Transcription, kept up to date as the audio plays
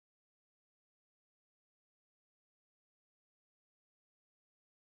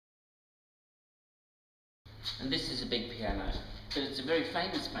And this is a big piano, but it's a very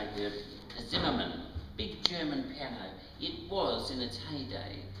famous maker, Zimmermann, big German piano. It was, in its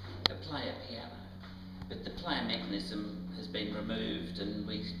heyday, a player piano, but the player mechanism has been removed and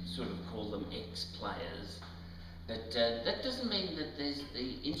we sort of call them ex-players. But that doesn't mean that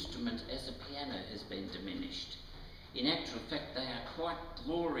the instrument as a piano has been diminished. In actual fact, they are quite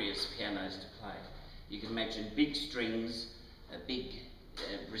glorious pianos to play. You can imagine big strings, a big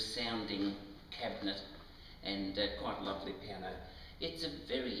resounding cabinet, and quite a lovely piano. It's a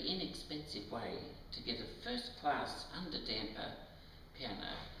very inexpensive way to get a first-class under-damper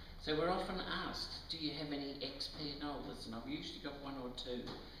piano. So we're often asked, do you have any ex-pianolas? And I've usually got one or two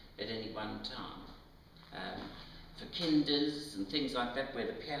at any one time. For kinders and things like that, where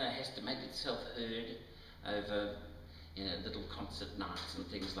the piano has to make itself heard over little concert nights and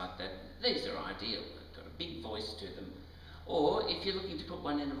things like that, these are ideal. They've got a big voice to them. Or if you're looking to put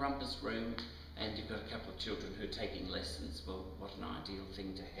one in a rumpus room and you've got a couple of children who are taking lessons, well, what an ideal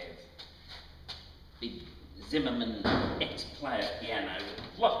thing to have. Big Zimmermann ex-player piano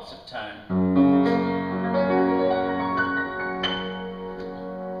with lots of tone.